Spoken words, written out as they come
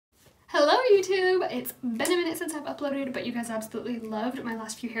YouTube! It's been a minute since I've uploaded, but you guys absolutely loved my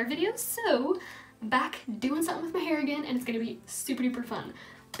last few hair videos, so I'm back doing something with my hair again, and it's gonna be super duper fun.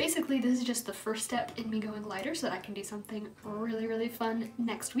 Basically, this is just the first step in me going lighter so that I can do something really fun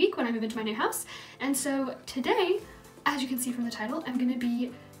next week when I move into my new house. And so today, as you can see from the title, I'm gonna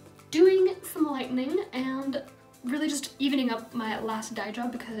be doing some lightening and really just evening up my last dye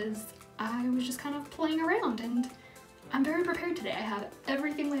job because I was just kind of playing around, and I'm very prepared today. I have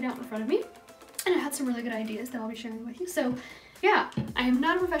everything laid out in front of me, and I had some really good ideas that I'll be sharing with you. So yeah, I am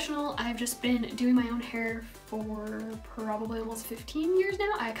not a professional. I've just been doing my own hair for probably almost 15 years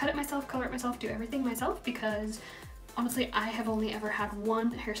now. I cut it myself, color it myself, do everything myself because honestly, I have only ever had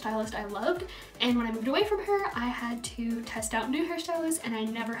one hairstylist I loved, and when I moved away from her, I had to test out new hairstylists, and I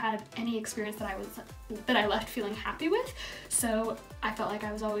never had any experience that I left feeling happy with. So I felt like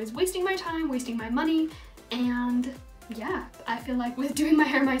I was always wasting my time, wasting my money, and yeah, I feel like with doing my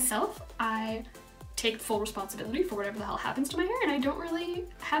hair myself, I take full responsibility for whatever the hell happens to my hair, and I don't really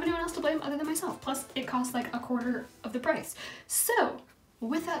have anyone else to blame other than myself. Plus, it costs like a quarter of the price. So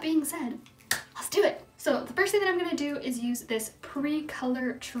with that being said, let's do it. So the first thing that I'm gonna do is use this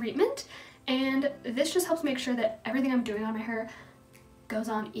pre-color treatment, and this just helps make sure that everything I'm doing on my hair goes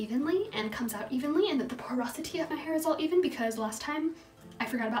on evenly and comes out evenly, and that the porosity of my hair is all even, because last time I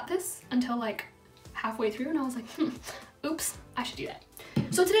forgot about this until like halfway through and I was like, oops, I should do that.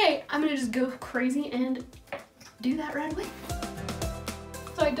 So today I'm gonna just go crazy and do that right away.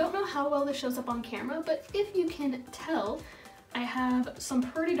 So I don't know how well this shows up on camera, but if you can tell, I have some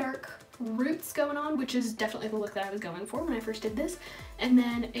pretty dark roots going on, which is definitely the look that I was going for when I first did this. And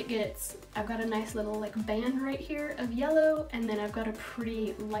then I've got a nice little like band right here of yellow, and then I've got a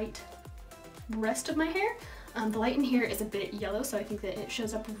pretty light rest of my hair. The light in here is a bit yellow, so I think that it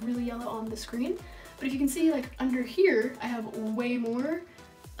shows up really yellow on the screen. But if you can see, like under here, I have way more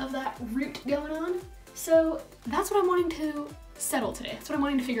of that root going on. So that's what I'm wanting to settle today. That's what I'm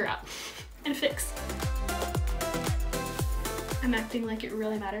wanting to figure out and fix. I'm acting like it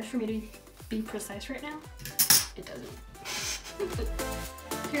really matters for me to be precise right now. It doesn't.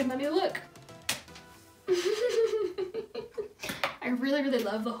 Here, let me look. I really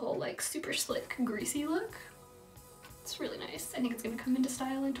love the whole like super slick, greasy look. It's really nice. I think it's gonna come into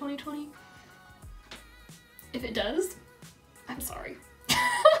style in 2020. If it does, I'm sorry. I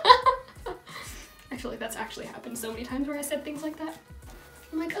feel like that's actually happened so many times where I said things like that.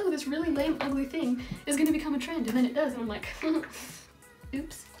 I'm like, oh, this really lame, ugly thing is gonna become a trend, and then it does, and I'm like,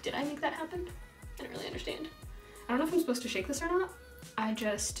 oops, did I make that happen? I don't really understand. I don't know if I'm supposed to shake this or not.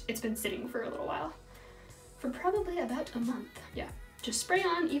 It's been sitting for a little while. For probably about a month. Yeah, just spray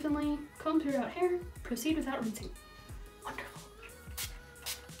on evenly, comb throughout hair, proceed without rinsing. Wonderful.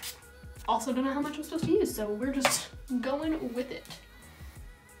 Also don't know how much I'm supposed to use, so we're just going with it.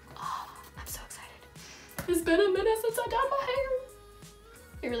 Oh, I'm so excited. It's been a minute since I dyed my hair.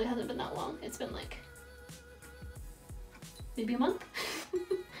 It really hasn't been that long. It's been like maybe a month.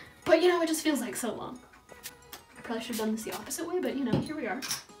 But you know, it just feels like so long. I probably should have done this the opposite way, but you know, here we are.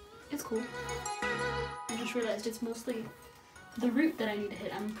 It's cool. I just realized it's mostly the root that I need to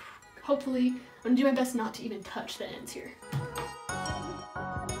hit. I'm gonna do my best not to even touch the ends here.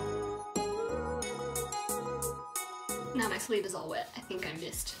 Now my sleeve is all wet. I think I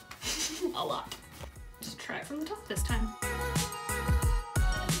missed a lot. Just try it from the top this time.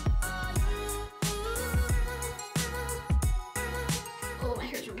 Oh, my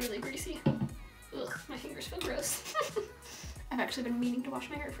hair's really greasy. Ugh, my fingers feel gross. I've actually been meaning to wash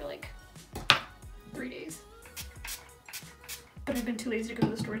my hair for like 3 days. But I've been too lazy to go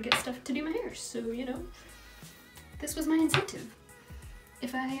to the store to get stuff to do my hair, so you know, this was my incentive.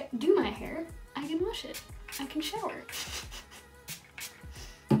 If I do my hair, I can wash it. I can shower.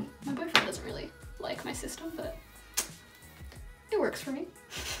 My boyfriend doesn't really like my system, but it works for me.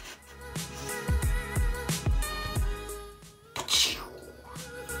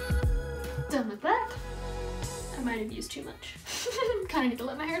 Done with that. I might have used too much. Kinda need to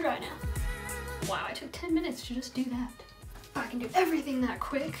let my hair dry now. Wow, I took 10 minutes to just do that. If I can do everything that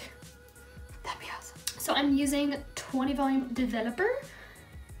quick, that'd be awesome. So I'm using 20 volume developer,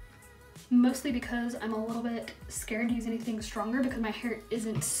 mostly because I'm a little bit scared to use anything stronger because my hair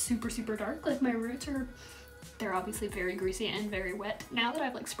isn't super dark. Like my roots they're obviously very greasy and very wet now that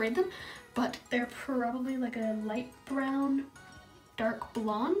I've like sprayed them, but they're probably like a light brown, dark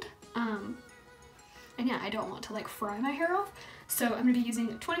blonde. And yeah, I don't want to like fry my hair off. So I'm gonna be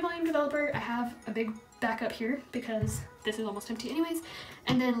using 20 volume developer. I have a big backup here because this is almost empty anyways.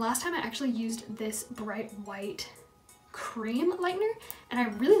 And then last time I actually used this bright white Creme lightener, and I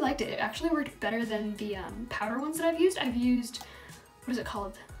really liked it. It actually worked better than the powder ones that I've used. I've used, what is it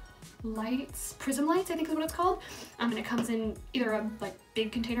called? lights, Prism lights, I think is what it's called. And it comes in either a like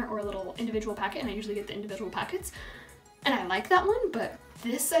big container or a little individual packet, and I usually get the individual packets. And I like that one, but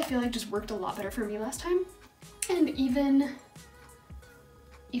this I feel like just worked a lot better for me last time. And even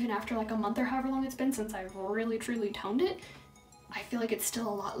after like a month or however long it's been since I've really truly toned it, I feel like it's still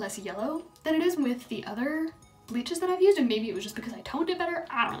a lot less yellow than it is with the other bleaches that I've used, and maybe it was just because I toned it better,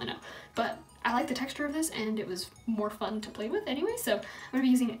 I don't really know. But I like the texture of this and it was more fun to play with anyway, so I'm going to be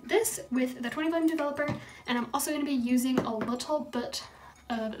using this with the 20 volume developer, and I'm also going to be using a little bit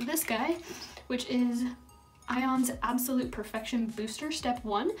of this guy, which is Ion's Absolute Perfection Booster Step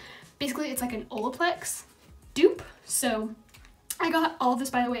 1. Basically it's like an Olaplex dupe, so I got all of this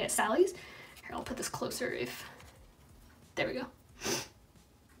by the way at Sally's. Here, I'll put this closer if, there we go.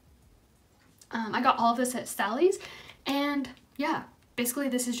 I got all of this at Sally's, and yeah, basically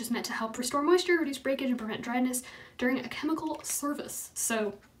this is just meant to help restore moisture, reduce breakage, and prevent dryness during a chemical service.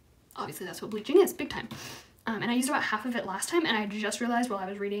 So obviously that's what bleaching is, big time. And I used about half of it last time, and I just realized while I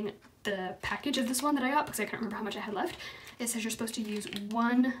was reading the package of this one that I got, because I couldn't remember how much I had left, it says you're supposed to use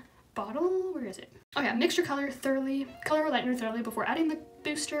 1 bottle, where is it? Oh yeah, mix your color or lightener thoroughly before adding the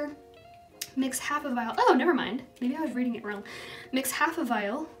booster. Mix half a vial, oh never mind, maybe I was reading it wrong. Mix half a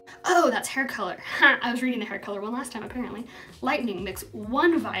vial, oh that's hair color, I was reading the hair color one last time apparently. Lightening, mix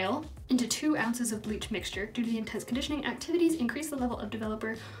 1 vial into 2 ounces of bleach mixture. Due to the intense conditioning activities, increase the level of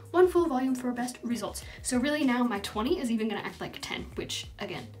developer 1 full volume for best results. So really now my 20 is even gonna act like 10, which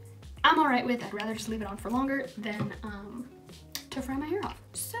again, I'm alright with. I'd rather just leave it on for longer than to fry my hair off.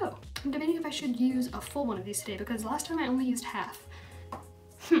 So I'm debating if I should use a full one of these today, because last time I only used half.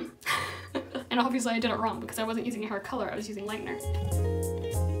 And obviously I did it wrong because I wasn't using hair color, I was using lightener.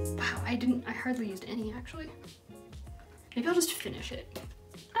 Wow, I hardly used any actually. Maybe I'll just finish it.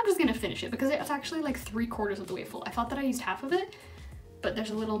 I'm just gonna finish it because it's actually like 3/4 of the way full. I thought that I used half of it, but there's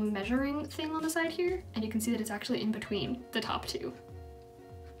a little measuring thing on the side here, and you can see that it's actually in between the top 2.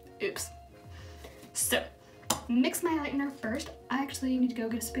 Oops. So, mix my lightener first. I actually need to go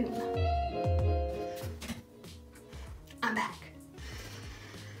get a spoon. I'm back.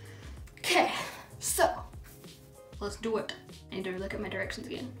 Okay, so let's do it. I need to look at my directions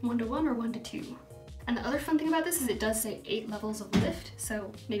again. 1 to 1 or 1 to 2. And the other fun thing about this is it does say 8 levels of lift,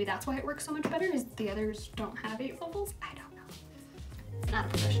 so maybe that's why it works so much better, is the others don't have 8 levels. I don't know. Not a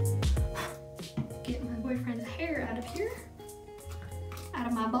professional. Get my boyfriend's hair out of here. Out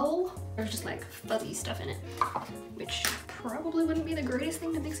of my bowl. There's just like fuzzy stuff in it, which probably wouldn't be the greatest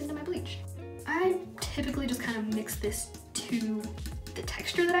thing to mix into my bleach. I typically just kind of mix this to the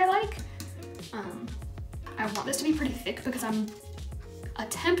texture that I like. I want this to be pretty thick because I'm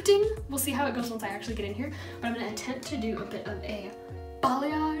attempting, we'll see how it goes once I actually get in here, but I'm gonna attempt to do a bit of a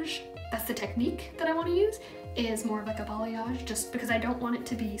balayage. That's the technique that I want to use, is more of like a balayage, just because I don't want it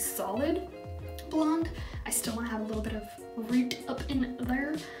to be solid blonde. I still want to have a little bit of root up in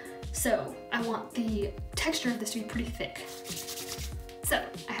there. So I want the texture of this to be pretty thick. So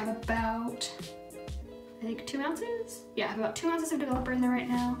I have about, I think 2 ounces? Yeah, I have about 2 ounces of developer in there right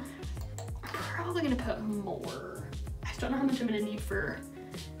now. I'm probably gonna put more. I just don't know how much I'm gonna need for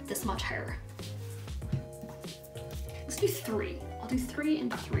this much hair. Let's do 3. I'll do 3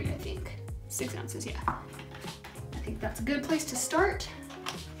 and 3, I think. 6 ounces, yeah. I think that's a good place to start.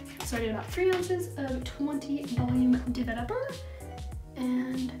 So I did about 3 ounces of 20 volume developer,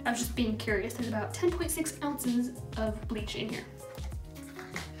 and I was just being curious. There's about 10.6 ounces of bleach in here.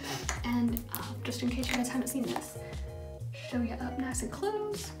 And just in case you guys haven't seen this, show you up nice and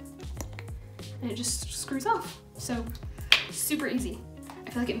close, and it just screws off. So super easy. I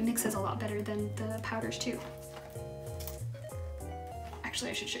feel like it mixes a lot better than the powders too.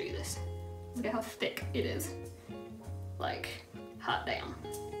 Actually, I should show you this. Look at how thick it is. Like, hot damn.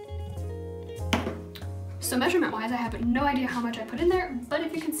 So measurement wise, I have no idea how much I put in there, but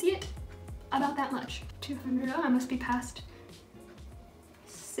if you can see it, about that much. 200, oh, I must be past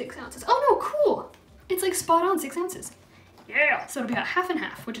 6 ounces. Oh no, cool! It's like spot on 6 ounces. Yeah! So it'll be about half and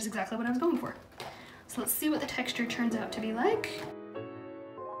half, which is exactly what I was going for. So let's see what the texture turns out to be like.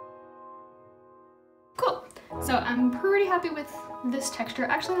 Cool. So I'm pretty happy with this texture.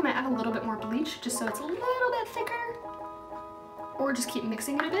 Actually, I might add a little bit more bleach just so it's a little bit thicker. Or just keep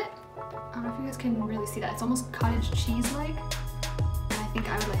mixing it a bit. I don't know if you guys can really see that. It's almost cottage cheese-like. And I think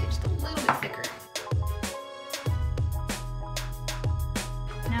I would like it just a little bit thicker.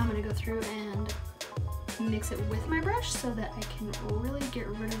 Now I'm gonna go through and mix it with my brush so that I can really get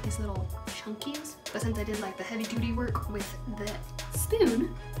rid of these little chunkies. But since I did like the heavy-duty work with the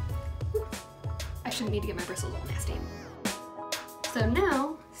spoon, I shouldn't need to get my bristles all nasty. So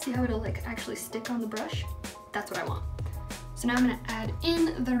now, see how it'll like actually stick on the brush? That's what I want. So now I'm gonna add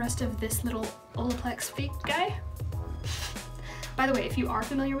in the rest of this little Olaplex fake guy. By the way, if you are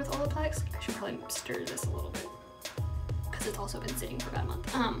familiar with Olaplex, I should probably stir this a little bit because it's also been sitting for about a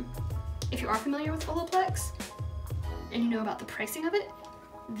month. If you are familiar with Olaplex and you know about the pricing of it,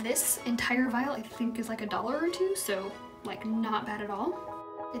 this entire vial I think is like $1 or $2, so like not bad at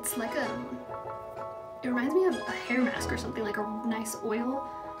all. It's like it reminds me of a hair mask or something, like a nice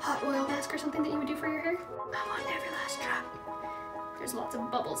hot oil mask or something that you would do for your hair. I want every last drop. There's lots of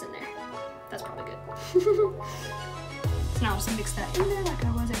bubbles in there. That's probably good. So now I'll just mix that in there like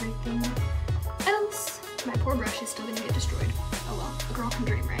I was everything else. My poor brush is still gonna get destroyed. Oh well, a girl can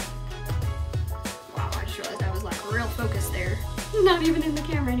dream, right? Wow, I just realized I was like real focused there. Not even in the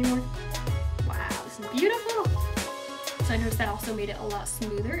camera anymore. Wow, this is beautiful. So I noticed that also made it a lot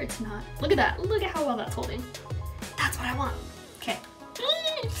smoother. It's not, look at that. Look at how well that's holding. That's what I want. Okay.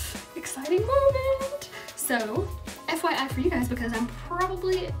 Exciting moment. So, FYI for you guys, because I'm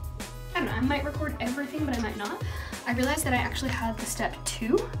probably, I don't know, I might record everything, but I might not. I realized that I actually had the step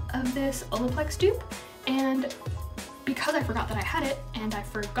 2 of this Olaplex dupe, and because I forgot that I had it, and I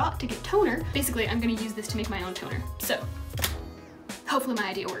forgot to get toner, basically I'm gonna use this to make my own toner. So, hopefully my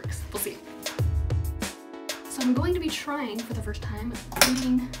idea works. We'll see. So I'm going to be trying for the first time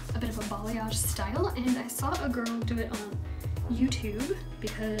doing a bit of a balayage style, and I saw a girl do it on YouTube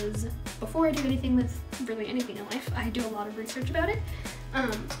because before I do anything with really anything in life, I do a lot of research about it.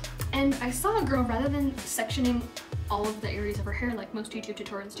 And I saw a girl, rather than sectioning all of the areas of her hair like most YouTube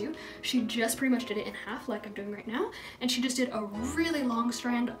tutorials do, she just pretty much did it in half like I'm doing right now, and she just did a really long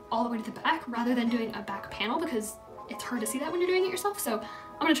strand all the way to the back rather than doing a back panel because it's hard to see that when you're doing it yourself. So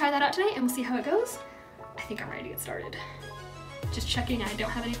I'm gonna try that out today and we'll see how it goes. I think I'm ready to get started. Just checking I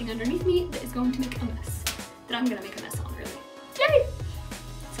don't have anything underneath me that is going to make a mess. That I'm gonna make a mess on, really. Yay!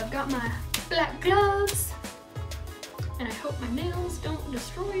 So I've got my black gloves, and I hope my nails don't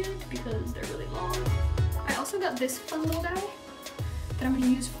destroy it because they're really long. I also got this fun little guy that I'm gonna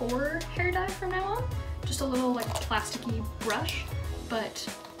use for hair dye from now on. Just a little like plasticky brush, but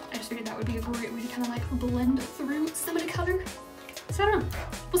I just figured that would be a great way to kind of like blend through some of the color. So I don't know.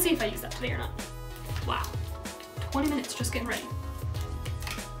 We'll see if I use that today or not. Wow, 20 minutes just getting ready.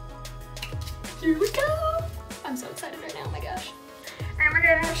 Here we go! I'm so excited right now, oh my gosh. Oh my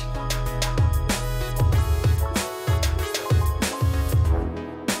gosh!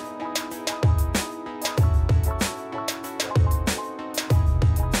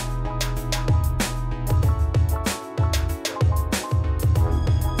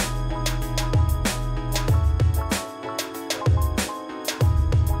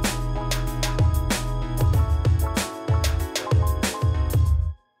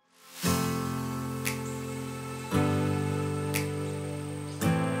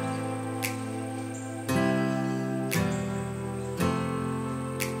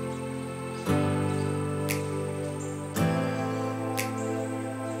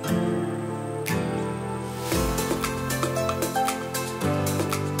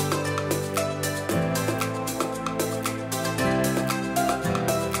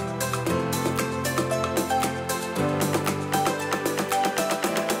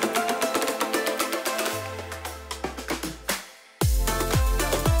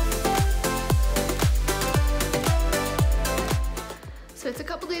 So it's a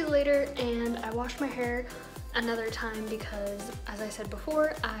couple days later and I washed my hair another time because, as I said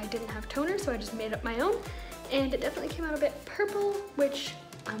before, I didn't have toner, so I just made up my own, and it definitely came out a bit purple, which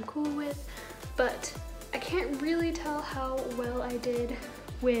I'm cool with, but I can't really tell how well I did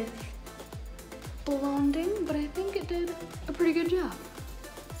with blonding, but I think it did a pretty good job.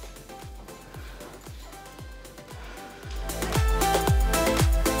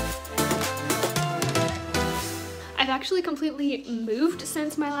 I've actually completely moved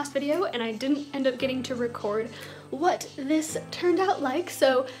since my last video, and I didn't end up getting to record what this turned out like,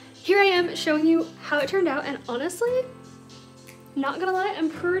 so here I am showing you how it turned out, and honestly, not gonna lie, I'm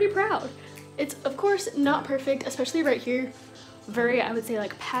pretty proud. It's of course not perfect, especially right here, very, I would say,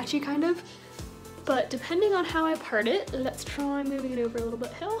 like patchy kind of, but depending on how I part it, let's try moving it over a little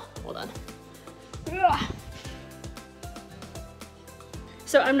bit. Hold on. Ugh.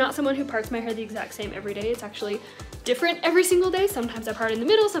 So I'm not someone who parts my hair the exact same every day. It's actually different every single day. Sometimes I part in the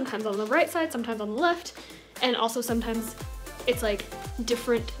middle, sometimes on the right side, sometimes on the left, and also sometimes it's like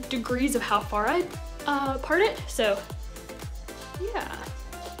different degrees of how far I part it. So yeah,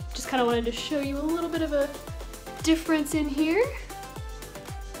 just kind of wanted to show you a little bit of a difference in here.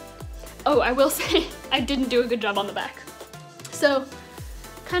 Oh, I will say I didn't do a good job on the back. So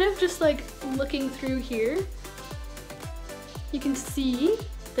kind of just like looking through here, you can see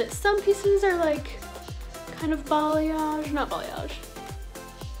that some pieces are like kind of balayage, not balayage,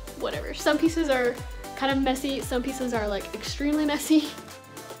 whatever. Some pieces are kind of messy, some pieces are like extremely messy.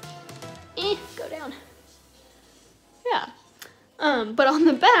 Go down. Yeah. But on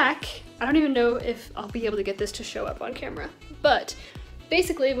the back, I don't even know if I'll be able to get this to show up on camera, but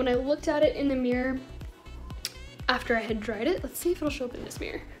basically when I looked at it in the mirror after I had dried it, let's see if it'll show up in this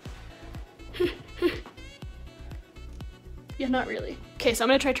mirror. Yeah, not really. Okay, so I'm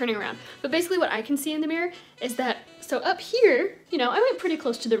gonna try turning around. But basically what I can see in the mirror is that, so up here, you know, I went pretty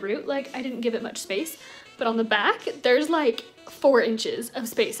close to the root, like I didn't give it much space, but on the back, there's like 4 inches of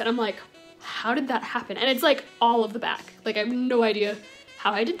space, and I'm like, how did that happen? And it's like all of the back. Like I have no idea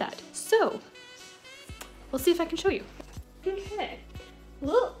how I did that. So, we'll see if I can show you. Okay,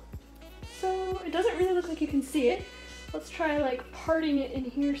 well, so it doesn't really look like you can see it. Let's try like parting it in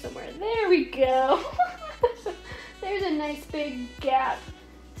here somewhere. There we go. There's a nice big gap.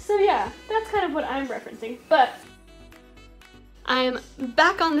 So yeah, that's kind of what I'm referencing, but I'm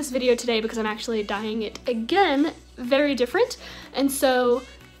back on this video today because I'm actually dyeing it again, very different. And so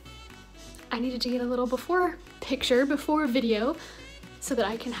I needed to get a little before picture, before video, so that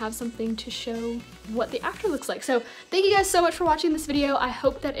I can have something to show what the after looks like. So thank you guys so much for watching this video. I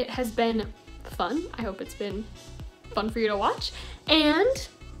hope that it has been fun. I hope it's been fun for you to watch. And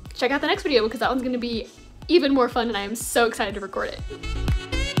check out the next video because that one's gonna be even more fun and I am so excited to record it.